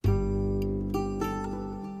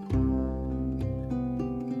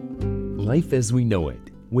Life as We Know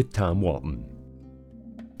It with Tom Walton.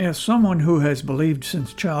 As someone who has believed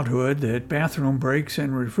since childhood that bathroom breaks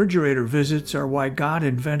and refrigerator visits are why God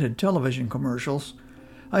invented television commercials,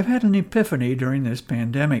 I've had an epiphany during this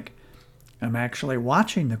pandemic. I'm actually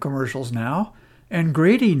watching the commercials now and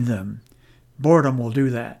grading them. Boredom will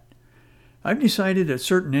do that. I've decided that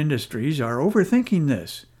certain industries are overthinking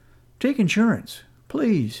this. Take insurance,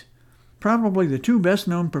 please. Probably the two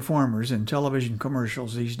best-known performers in television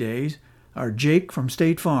commercials these days are Jake from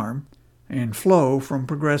State Farm and Flo from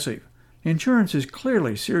Progressive. Insurance is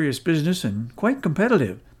clearly serious business and quite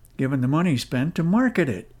competitive, given the money spent to market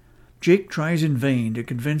it. Jake tries in vain to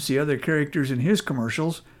convince the other characters in his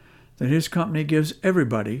commercials that his company gives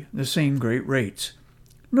everybody the same great rates.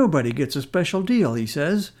 Nobody gets a special deal, he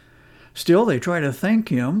says. Still, they try to thank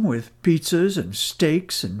him with pizzas and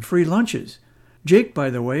steaks and free lunches. Jake, by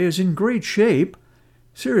the way, is in great shape.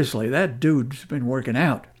 Seriously, that dude's been working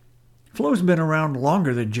out. Flo's been around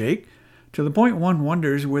longer than Jake, to the point one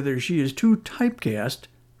wonders whether she is too typecast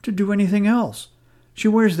to do anything else. She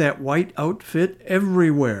wears that white outfit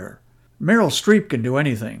everywhere. Meryl Streep can do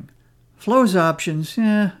anything. Flo's options,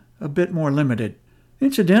 a bit more limited.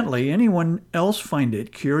 Incidentally, anyone else find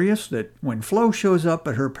it curious that when Flo shows up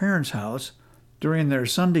at her parents' house during their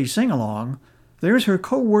Sunday sing-along, there's her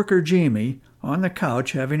co-worker Jamie on the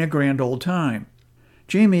couch having a grand old time.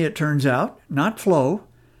 Jamie, it turns out, not Flo,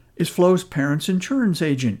 is Flo's parents' insurance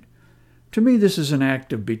agent. To me, this is an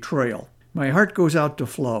act of betrayal. My heart goes out to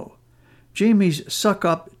Flo. Jamie's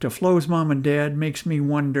suck-up to Flo's mom and dad makes me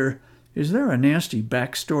wonder, is there a nasty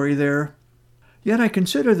backstory there? Yet I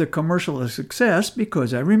consider the commercial a success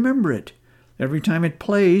because I remember it. Every time it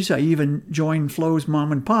plays, I even join Flo's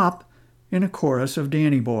mom and pop in a chorus of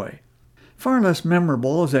Danny Boy. Far less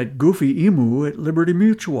memorable is that goofy emu at Liberty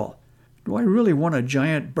Mutual. Do I really want a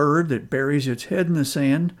giant bird that buries its head in the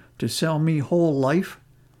sand to sell me whole life?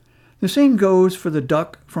 The same goes for the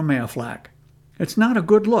duck from Aflac. It's not a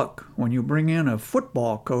good look when you bring in a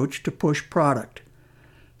football coach to push product.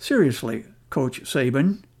 Seriously, Coach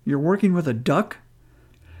Saban, you're working with a duck?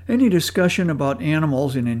 Any discussion about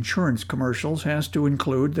animals in insurance commercials has to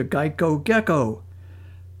include the Gecko Gecko.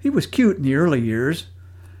 He was cute in the early years.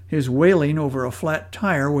 His wailing over a flat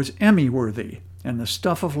tire was Emmy-worthy and the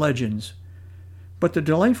stuff of legends. But the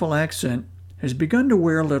delightful accent has begun to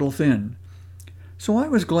wear a little thin. So I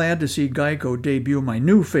was glad to see Geico debut my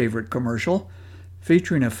new favorite commercial,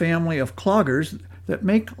 featuring a family of cloggers that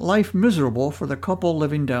make life miserable for the couple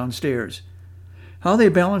living downstairs. How they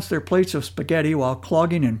balance their plates of spaghetti while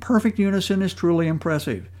clogging in perfect unison is truly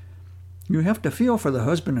impressive. You have to feel for the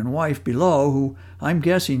husband and wife below who, I'm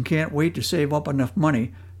guessing, can't wait to save up enough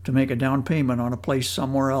money to make a down payment on a place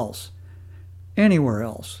somewhere else. Anywhere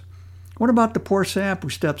else. What about the poor sap who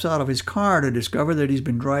steps out of his car to discover that he's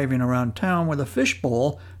been driving around town with a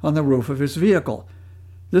fishbowl on the roof of his vehicle?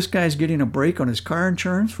 This guy's getting a break on his car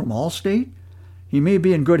insurance from Allstate? He may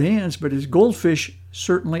be in good hands, but his goldfish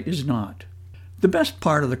certainly is not. The best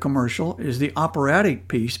part of the commercial is the operatic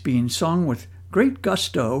piece being sung with great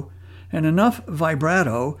gusto and enough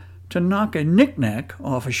vibrato to knock a knick-knack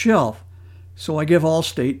off a shelf. So I give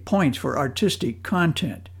Allstate points for artistic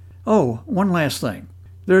content. Oh, one last thing.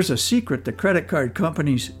 There's a secret the credit card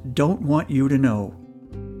companies don't want you to know.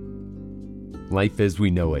 Life as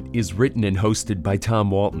We Know It is written and hosted by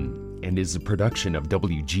Tom Walton and is a production of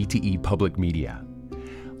WGTE Public Media.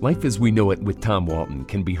 Life as We Know It with Tom Walton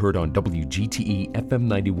can be heard on WGTE FM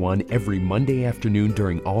 91 every Monday afternoon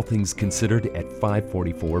during All Things Considered at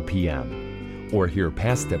 5:44 p.m. Or hear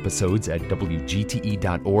past episodes at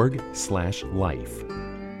wgte.org/life.